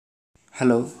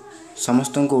Hello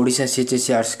समस्त को Odisha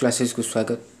सीएचएससी arts classes को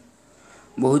स्वागत।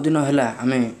 बहुत दिन है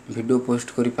आम वीडियो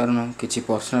पोस्ट कर पारन कि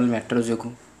पर्सनल मैटर जो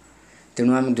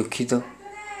तेणु आम दुखित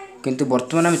किंतु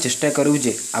वर्तमान आम चेष्टा करूँ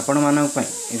जे आपण मान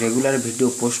रेगुलर वीडियो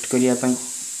पोस्ट करने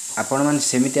आपण मैंने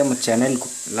सेमती आम चैनल को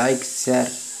लाइक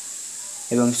शेयर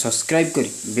एवं सब्सक्राइब कर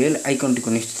बेल आइकन टी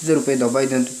निश्चित रूपे दबाई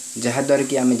दिंतु जहाँद्वारा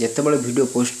कि आम जितेबाला वीडियो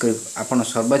पोस्ट करूँ आपण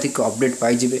सर्वाधिक अपडेट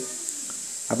पाइबे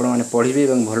आपण मैंने पढ़े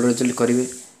और भल रिजल्ट करेंगे।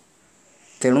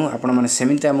 तेणु आपण मैंने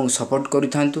सेमती आमको सपोर्ट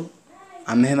करूँ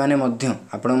आम्भे मैंने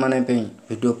आपण मैंने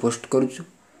वीडियो पोस्ट करुचु।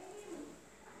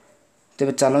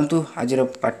 तेबे चलतु आज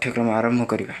पाठ्यक्रम आरंभ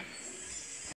करिबा।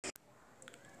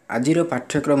 आज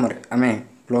पाठ्यक्रम आम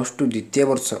 +2 द्वितीय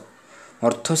वर्ष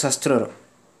अर्थशास्त्र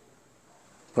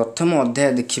प्रथम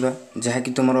अध्याय देखिबा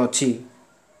जहाँकि तुमर अच्छी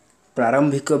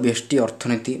प्रारंभिक व्यष्टि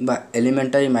अर्थनीति बा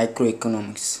एलिमेंटारी माइक्रो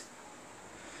इकोनॉमिक्स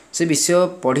से विषय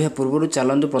पढ़िया पूर्व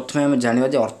चलतु प्रथम आम जाना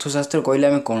जे अर्थशास्त्र कहले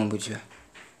आम कौन बुझा।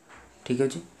 ठीक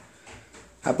अच्छे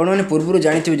आपण मैंने पूर्व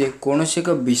जानी जे कौन एक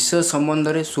विषय संबंध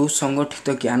में सुसंगठित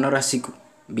ज्ञान राशि को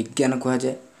विज्ञान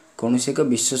कहुए। कौन एक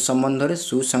विषय संबंध में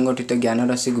सुसंगठित ज्ञान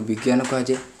राशि को विज्ञान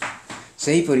कहुए।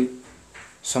 सेहीपरि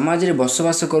समाज में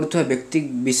बसवास करुवा व्यक्ति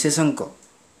विशेषों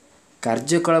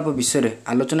कार्यकलाप विषय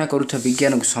आलोचना करुवा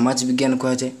विज्ञान को समाज विज्ञान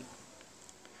कहुए।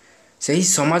 सही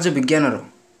समाज विज्ञान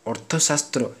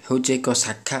अर्थशास्त्र हूँ एक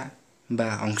शाखा बा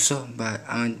अंश बा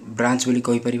आम ब्रांच बोली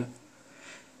कहीपर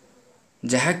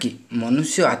जहाँकि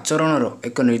मनुष्य आचरण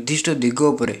एक निर्दिष्ट दिग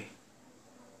उपरे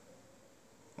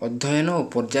अध्ययन और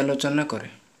पर्यालोचना करे।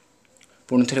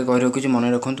 पुणी थे कही रखुची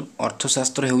मन रखु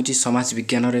अर्थशास्त्र हूँ समाज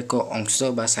विज्ञान एक अंश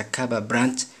बा शाखा बा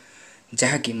ब्रांच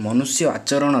जहाँकि मनुष्य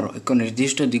आचरण एक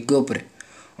निर्दिष्ट दिग उपरे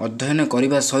अध्ययन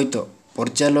करने सहित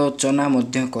पर्यालोचना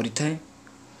करिथाए।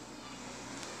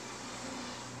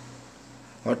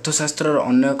 अर्थशास्त्र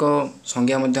अन्य एक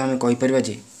संज्ञा आम कहीपर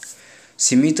जे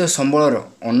सीमित संबलर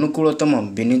अनुकूलतम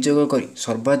विनियोग कर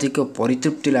सर्वाधिक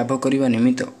परितृप्ति लाभ करने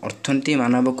निमित्त अर्थनीति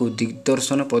मानव को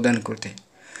दिग्दर्शन प्रदान करते।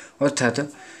 अर्थात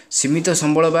सीमित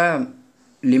संबल बा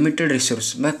लिमिटेड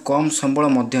रिसोर्स बा कम संबल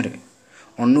मध्य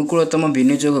अनुकूलतम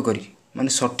विनियोग करी माने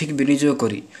सठिक विनियोग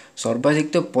करी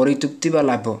सर्वाधिक परितृप्ति बा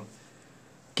लाभ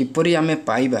किपरि आमे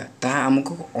पाइबा ताहा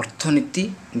आमको अर्थनीति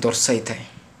दर्शाई थाए।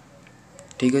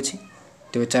 ठीक अच्छे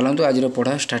तेज चलतु आज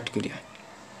पढ़ा स्टार्ट करिया।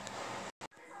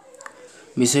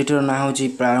 विषयटर ना हूँ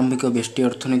प्रारंभिक व्यष्टि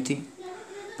अर्थनीति।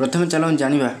 प्रथम चलो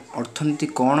जानिबा अर्थनीति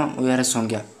कौन और यार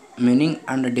संज्ञा meaning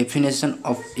and definition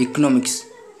of economics.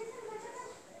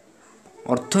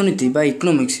 अर्थनीति बा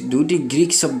इकोनॉमिक्स दुईटी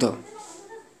ग्रीक शब्द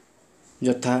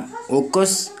यथा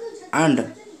ओकस एंड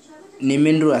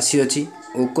निमिन रु आसी अछि।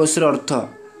 ओकस रो अर्थ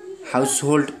हाउस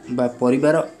होल्ड बा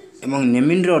परिवार एवं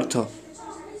नेमिन रो अर्थ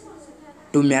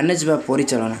टू मैनेज बा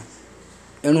परिचालना।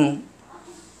 एणु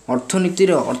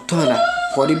अर्थनीतिर अर्थ है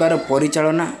परिवार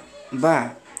परिचालना बा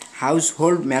हाउस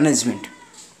होल्ड मैनेजमेंट।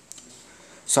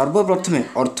 सर्वप्रथमे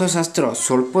अर्थशास्त्र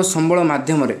स्वल्प संबल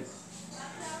माध्यम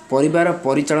परिवार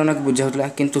परिचालना को बुझाऊला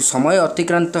किंतु समय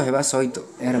अतिक्रांत होगा सहित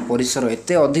यार परिसर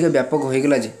एते अधिक व्यापक हो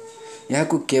गला जे यह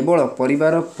केवल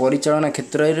परिवार परिचालना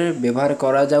क्षेत्र में व्यवहार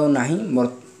करा जाऊ नाही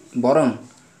बरं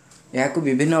यह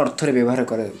विभिन्न अर्थ व्यवहार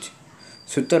करा जाउछि।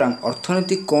 सुतरां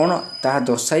अर्थनीति कौन ताहा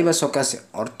दर्शाइबा सकाशे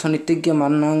अर्थनीतिज्ञ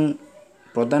मान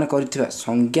प्रदान करिथिबा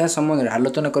संज्ञा संबंध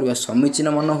आलोचना करबा समीचीन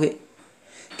मन हुए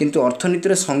किंतु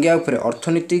अर्थनीतिर संज्ञा उपरे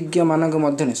अर्थनीतिज्ञ मानक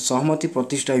मध्य सहमति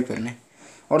प्रतिष्ठा हो पारे।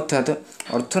 अर्थात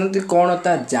अर्थनीति कौन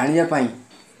ता जानिया पाई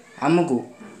आमको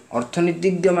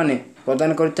अर्थनीतिज्ञ माने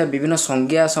प्रदान करिथा विभिन्न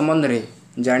संज्ञा संबंध रे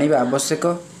जानिबा आवश्यक।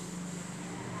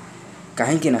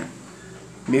 काहेकि ना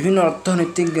विभिन्न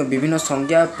अर्थनीतिज्ञ विभिन्न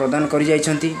संज्ञा प्रदान करि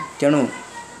जाइछन्ति तेणु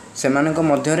सेमानक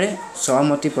मध्यरे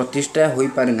सहमति प्रतिष्ठा होई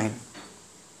पारे नाही।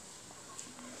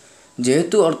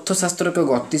 जेहेतु अर्थशास्त्र एक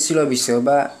गतिशील विषय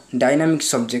बा डायनामिक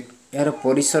सब्जेक्ट यार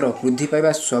परिसर वृद्धि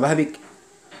पाइबा स्वाभाविक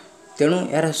तेणु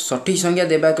यार सठिक संज्ञा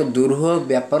देवा एक दुरूह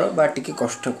व्यापार बा टिके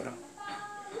कष्टकर।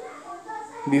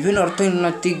 विभिन्न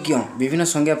अर्थनीतिज्ञ विभिन्न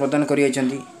संज्ञा प्रदान करि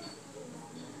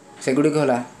सेगुड़िक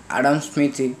है आडम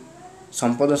स्मिथ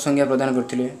संपद संज्ञा प्रदान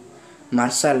करथिले,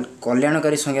 मार्शल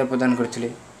कल्याणकारी संज्ञा प्रदान करथिले,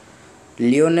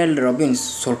 लियोनेल रॉबिन्स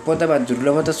स्वल्पता बा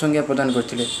दुर्लभता संज्ञा प्रदान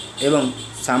करथिले एवं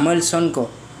सामुएलसन को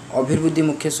अभिवृद्धि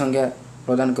मुख्य संज्ञा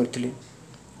प्रदान करथिले।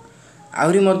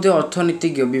 आहरी मध्य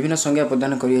अर्थनीतिज्ञ विभिन्न संज्ञा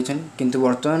प्रदान करियछन किंतु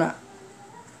वर्तमान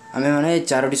आमे माने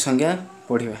चारोटी संज्ञा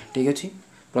पढ़िबा। ठीक अछि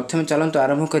प्रथम चलंतु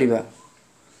आरंभ करिबा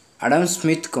आडम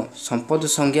स्मिथ को संपद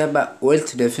संज्ञा बा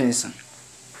वेल्थ डेफिनेशन।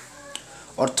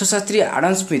 अर्थशास्त्री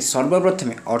आडम स्मिथ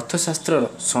सर्वप्रथमे अर्थशास्त्र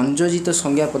संयोजित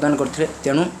संज्ञा प्रदान करथिले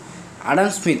तेणु आडम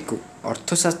स्मिथ को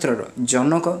अर्थशास्त्र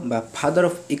जनक बा फादर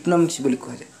ऑफ इकोनॉमिक्स बोली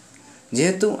कहा जाए।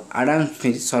 जेहेतु आडाम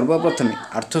स्मिथ सर्वप्रथमे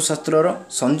अर्थशास्त्र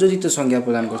संयोजित संज्ञा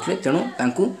प्रदान करते तेणु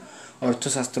तांकु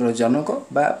अर्थशास्त्र जनक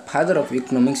बा फादर ऑफ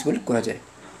इकोनॉमिक्स बोली कहा जाए।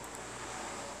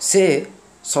 से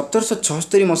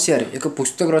 1776 मसीह एक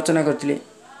पुस्तक रचना करते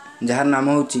जार नाम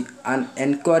हूँ N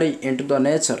enquiry into the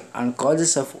nature and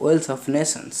causes of wealth of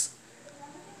Nations.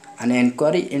 N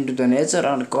enquiry into the nature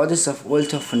and causes of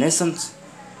wealth of Nations.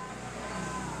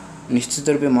 निश्चित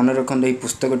रूप मन रखते यह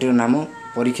पुस्तकटीर नाम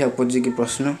परीक्षा उपयोगी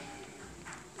प्रश्न।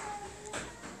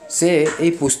 से यही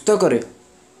पुस्तक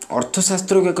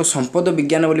अर्थशास्त्र को एक संपद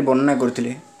विज्ञान बोली वर्णना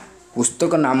करते।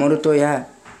 पुस्तक नाम तो यह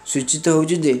सूचित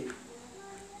होजे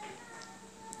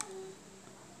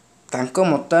तांको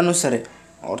मतानुसार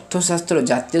अर्थशास्त्र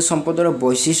जातीय संपदर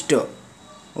वैशिष्ट्य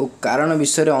और कारण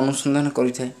विषय अनुसंधान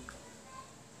करिଥାଏ।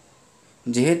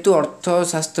 जेहेतु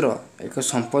अर्थशास्त्र एक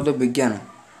संपद विज्ञान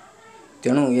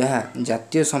तेणु यह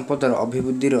जातीय संपदर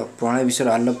अभिवृद्धिर प्रणाली विषय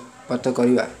आलोकपात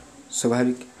करने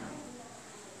स्वाभाविक।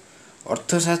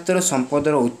 अर्थशास्त्र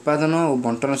संपदर उत्पादन और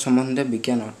बंटन संबंधी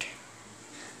विज्ञान अटे।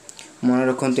 मन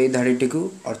रखते धाड़ीटी को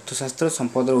अर्थशास्त्र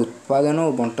संपदर उत्पादन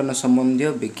और बंटन संबंधी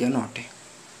विज्ञान अटे।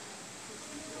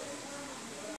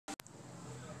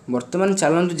 वर्तमान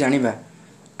चलतु जानिबा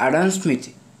आडाम स्मिथ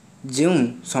जो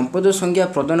संपद संज्ञा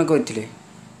प्रदान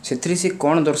करते से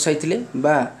कौन दर्शाई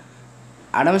बा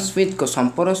आडाम स्मिथ को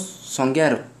संपद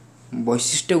संज्ञार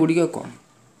वैशिष्ट्य गुड़िक कौन।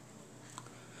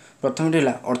 प्रथम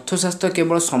अर्थशास्त्र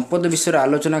केवल संपद विषय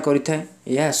आलोचना करिଥାଏ।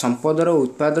 यह संपदर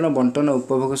उत्पादन बंटन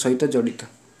उपभोग सहित जड़ित।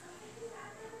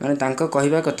 माने तांका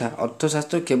कहवा कथा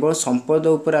अर्थशास्त्र केवल संपद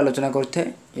उपर आलोचना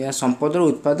करिଥାଏ। यह संपदर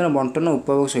उत्पादन बंटन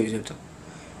उपभोग सहित जड़ित।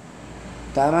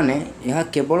 ता माने यह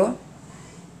केवल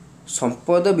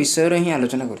संपद विषय ही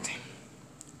आलोचना करते।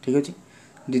 ठीक अच्छे।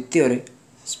 द्वितीय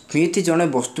स्मिथ जड़े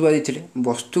वस्तुवादी थे।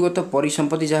 वस्तुगत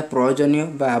परिसंपत्ति जहाँ प्रयोजनीय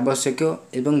बा आवश्यक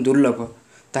एवं दुर्लभ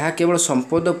ताहा केवल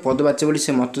संपद पदवाच्य बोली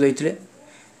से मत देते।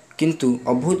 किंतु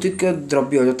अभौतिक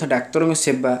द्रव्य यथा डाक्तर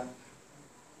सेवा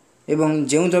एवं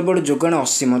जो द्रव्य जोगाण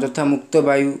असीम यथा मुक्त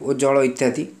वायु और जल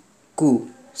इत्यादि को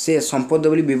से संपद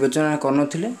बोली विवेचना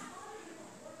करनथिले।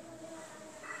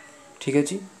 ठीक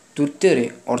अच्छे। तृतीय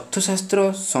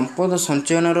अर्थशास्त्र संपद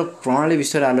संचयन प्रणाली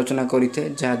विषय आलोचना करते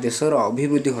जहाँ देशर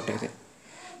अभिवृद्धि घटाई।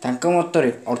 तांका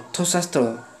मतरे अर्थशास्त्र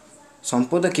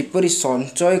संपद किपरि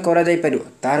संचय करा जाई परिबो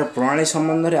तार प्रणाली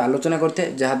संबंध में आलोचना करते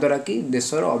जहाँद्वारा कि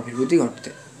देशर अभिवृद्धि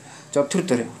घटे।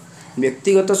 चतुर्थ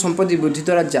व्यक्तिगत संपत्ति वृद्धि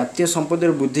द्वारा जातीय संपद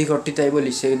वृद्धि घटी था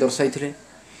बोली से दर्शाई।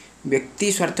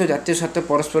 व्यक्ति स्वार्थ जातीय स्वार्थ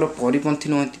परस्पर परिपंथी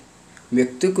नुहति।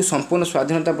 व्यक्ति को संपूर्ण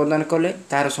स्वाधीनता प्रदान कले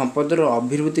तार संपदर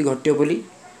अभिवृद्धि घटे बोली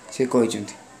से कहते।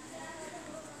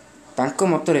 तांको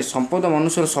मतरे संपद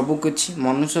मनुष्यर सबकिछि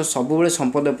मनुष्य सबुबले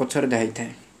संपद पछरे धाई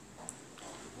थाए।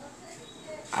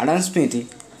 आडाम स्मिथ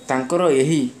तांकर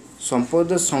यही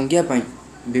संपद संज्ञा पई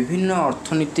विभिन्न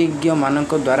अर्थनीतिज्ञ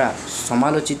मानक द्वारा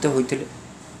समालोचित होते।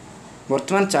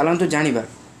 वर्तमान चलतु जानिबा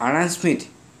आडाम स्मिथ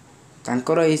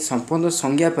तांकर यही संपद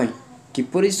संज्ञा पई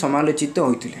किपरि समालोचित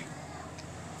होते।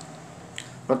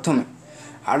 प्रथम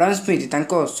आडाम स्मिथ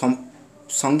तांको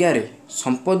संज्ञारे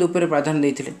संपद उपरे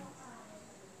प्राधान्य देते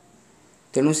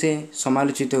तेणु से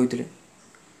समालोचित होते।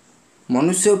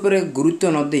 मनुष्य उपरे गुरुत्व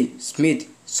न दे स्मिथ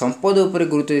संपद उपरे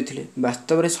गुरुत्व देते।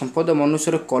 वास्तव में संपद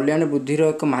मनुष्यर कल्याण बुद्धिर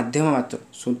एक माध्यम मात्र।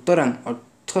 सुतरां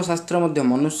अर्थशास्त्र मध्य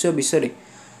मनुष्य विषय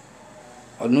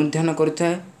अनुध्यान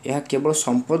करिଥାଏ। यह केवल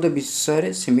संपद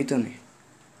विषय सीमित नुहे।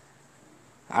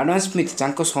 आडाम स्मिथ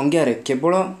तांको संज्ञारे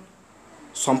केवल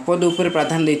संपद उपरे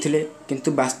प्राधान्य देते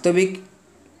किंतु वास्तविक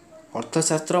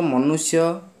अर्थशास्त्र मनुष्य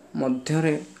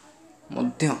मध्य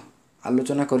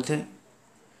आलोचना करिଥାଏ।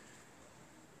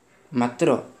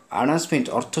 मात्र आडाम स्मिथ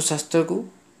अर्थशास्त्र को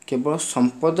केवल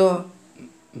संपद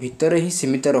भितर ही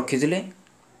सीमित रखिथिले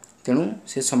तेणु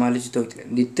से समालोचित होते।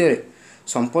 द्वितीय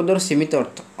संपदर सीमित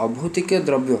अर्थ अभौतिक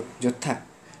द्रव्य यथा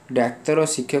डाक्तर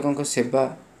शिक्षकों सेवा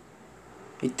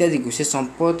इत्यादि को से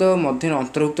संपद मध्य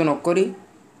अंतर्भुक्त नक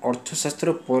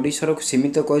अर्थशास्त्र परिसर को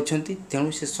सीमित करछंती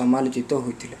तेणु से समालोचित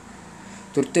होते।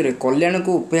 तृतीय कल्याण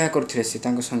को उपेक्षा करथिले से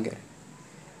तांको संज्ञा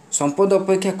संपद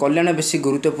अपेक्षा कल्याण बेसी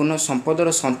गुरुत्वपूर्ण।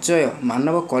 संपदर संचय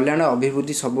मानव कल्याण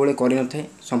अभिवृद्धि सबुबले करि नथाय।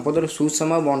 संपदर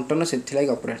सुसम बंटन सेथिलागि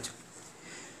अपराह्य।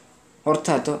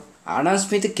 अर्थात आडाम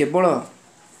स्मिथ केवल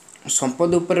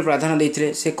संपद उपर प्राधान्य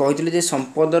देते। से कहते जे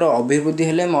संपदर अभिवृद्धि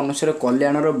हेले मनुष्यर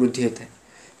कल्याणर वृद्धि होता है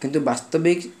किंतु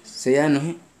वास्तविक सेया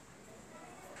नुहे।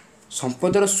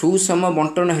 संपदर सुसम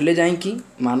बंटन हेले जाइकी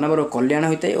मानवर कल्याण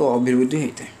होता है और अभिवृद्धि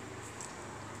होता है।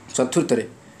 चतुर्थ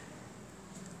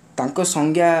तांको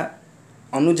संज्ञा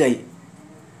अनुजाई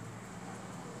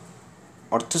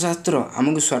अर्थशास्त्र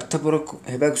आमको स्वार्थपर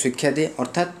होगा शिक्षा दिए।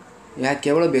 अर्थात यह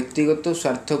केवल व्यक्तिगत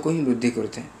स्वार्थ को ही वृद्धि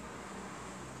करता है।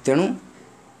 तेणु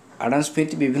आडम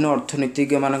स्मिथ विभिन्न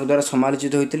अर्थनीतिज्ञ मान द्वारा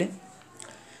समालोचित होते।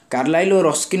 कार्लाइल और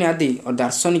रस्किन आदि और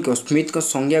दार्शनिक स्मिथ को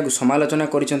संज्ञा को समालोचना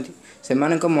करिसेंति।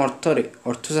 सेमानक मर्थरे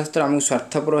अर्थशास्त्र आमको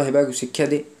स्वार्थपर होगा शिक्षा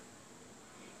दे।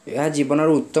 यह जीवन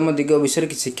उत्तम दिग विषय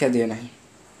कि शिक्षा दिए ना।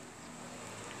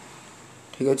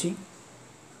 ठीक अच्छे।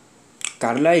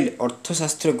 कार्लाइल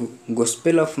अर्थशास्त्र को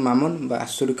गोस्पेल ऑफ मामन बा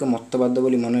आसुरिक मतवाद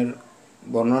बोली मन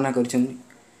वर्णना करिसेंति।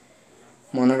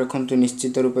 मन रखु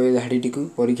निश्चित रूप धाड़ीटी को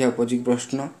परीक्षा उपयोगी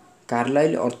प्रश्न।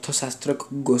 कार्लाइल अर्थशास्त्र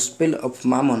को गोस्पेल ऑफ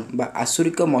मामन बा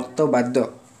आसुरिक मतवाद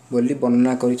बोली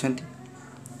वर्णना करिसेंति।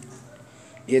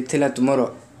 ये थिला तुमरो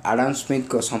आडम स्मिथ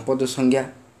को संपद संज्ञा।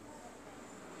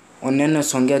 अन्यान्य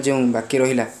संज्ञा जो बाकी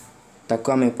रहिला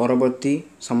ताको आमे परवर्ती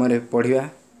समय पढ़िबा।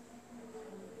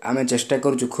 आमे चेष्टा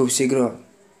करूँ खूब शीघ्र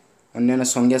अन्यान्य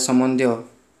संज्ञा संबंधी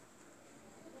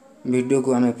वीडियो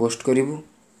को आमे पोस्ट करूँ।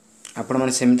 आपण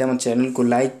मैंने सेमती आम चैनल को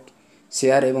लाइक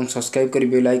शेयर एवं सब्सक्राइब कर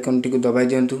बेल आइकन टी को दबाई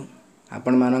दिंतु।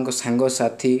 आपण मानक सांग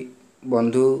साथी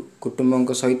बंधु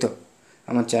कुटुंबों सहित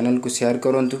आम चैनल को शेयर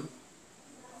करंतु।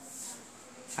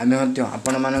 आमे मध्य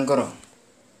आपण मानकर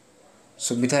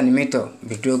सुविधा निमित्त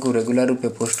वीडियो को रेगुलर रूपे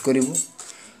पोस्ट करूँ।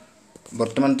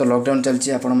 वर्तमान तो लॉकडाउन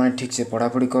चलती। आपण माने ठीक से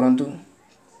पढ़ापढ़ी करंतु।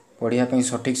 पढ़िया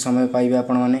सठिक समय पाइबे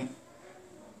आपण माने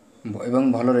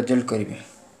एवं भल रिजल्ट करेंगे।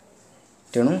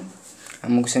 तेणु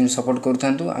आमको सेम सपोर्ट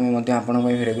करूँ। आम आपण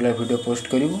रेगुलर वीडियो पोस्ट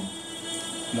करूँ।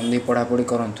 मन दे पढ़ापढ़ी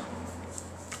करंतु।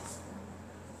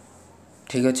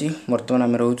 ठीक अच्छे। वर्तमान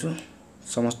आम रोचु।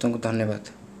 समस्त को धन्यवाद।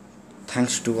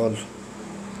 Thanks to all.